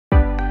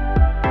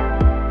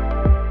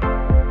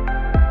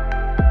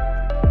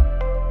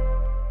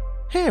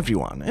Hey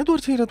everyone,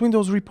 Edward here at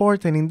Windows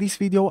Report, and in this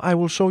video I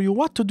will show you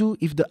what to do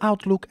if the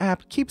Outlook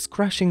app keeps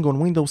crashing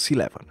on Windows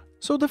 11.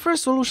 So the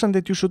first solution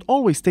that you should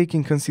always take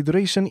in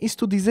consideration is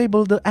to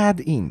disable the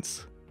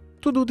add-ins.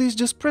 To do this,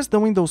 just press the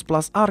Windows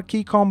plus R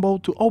key combo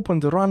to open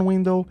the run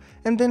window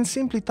and then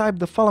simply type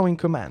the following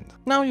command.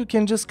 Now you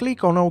can just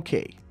click on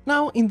OK.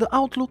 Now in the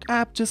Outlook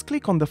app, just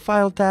click on the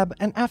File tab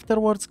and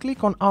afterwards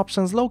click on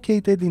Options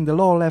located in the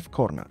lower left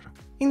corner.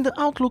 In the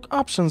Outlook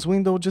Options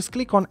window, just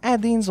click on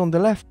Add-ins on the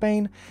left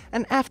pane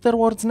and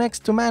afterwards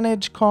next to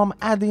Manage COM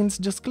Add-ins,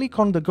 just click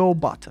on the Go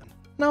button.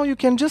 Now you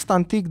can just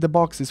untick the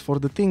boxes for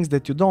the things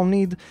that you don't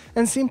need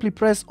and simply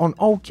press on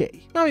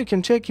OK. Now you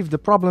can check if the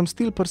problem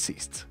still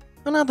persists.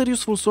 Another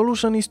useful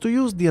solution is to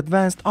use the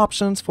advanced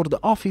options for the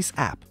Office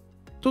app.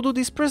 To do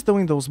this, press the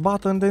Windows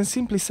button, then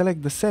simply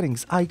select the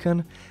settings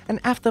icon and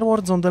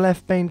afterwards on the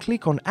left pane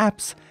click on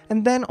Apps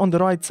and then on the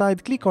right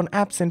side click on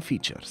Apps and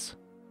Features.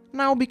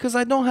 Now, because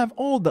I don't have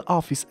all the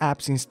Office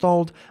apps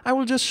installed, I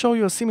will just show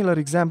you a similar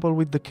example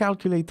with the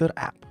Calculator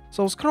app.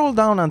 So scroll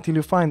down until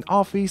you find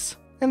Office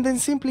and then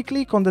simply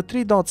click on the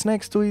three dots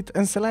next to it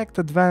and select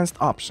Advanced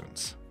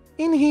Options.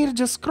 In here,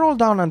 just scroll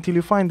down until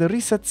you find the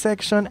Reset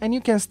section and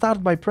you can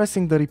start by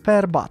pressing the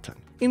Repair button.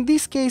 In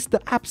this case,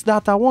 the app's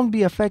data won't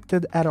be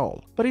affected at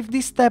all. But if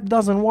this step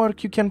doesn't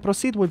work, you can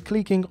proceed with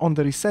clicking on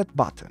the Reset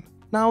button.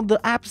 Now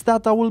the app's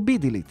data will be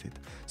deleted,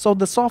 so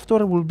the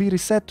software will be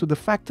reset to the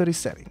factory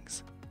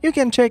settings. You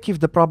can check if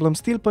the problem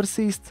still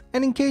persists,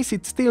 and in case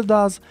it still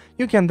does,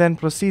 you can then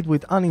proceed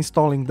with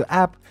uninstalling the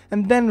app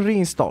and then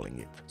reinstalling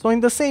it. So in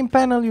the same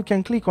panel you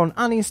can click on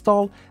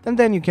Uninstall and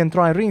then you can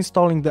try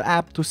reinstalling the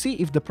app to see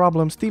if the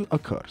problem still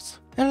occurs.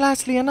 And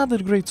lastly,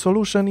 another great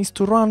solution is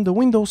to run the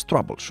Windows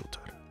troubleshooter.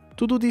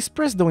 To do this,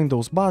 press the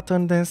Windows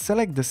button, then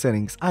select the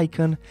settings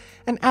icon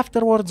and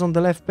afterwards on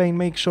the left pane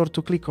make sure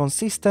to click on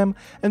System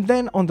and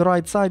then on the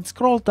right side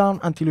scroll down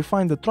until you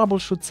find the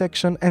Troubleshoot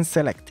section and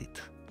select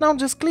it. Now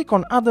just click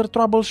on Other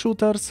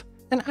Troubleshooters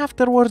and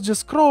afterwards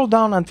just scroll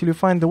down until you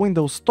find the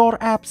Windows Store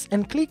apps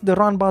and click the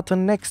Run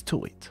button next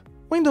to it.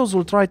 Windows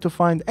will try to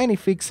find any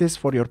fixes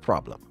for your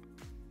problem.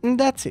 And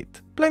that's it.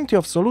 Plenty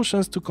of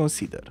solutions to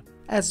consider.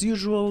 As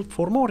usual,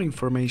 for more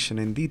information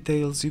and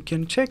details, you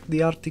can check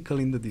the article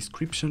in the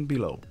description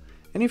below.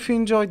 And if you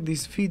enjoyed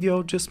this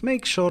video, just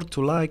make sure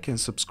to like and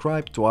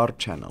subscribe to our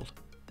channel.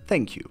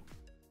 Thank you.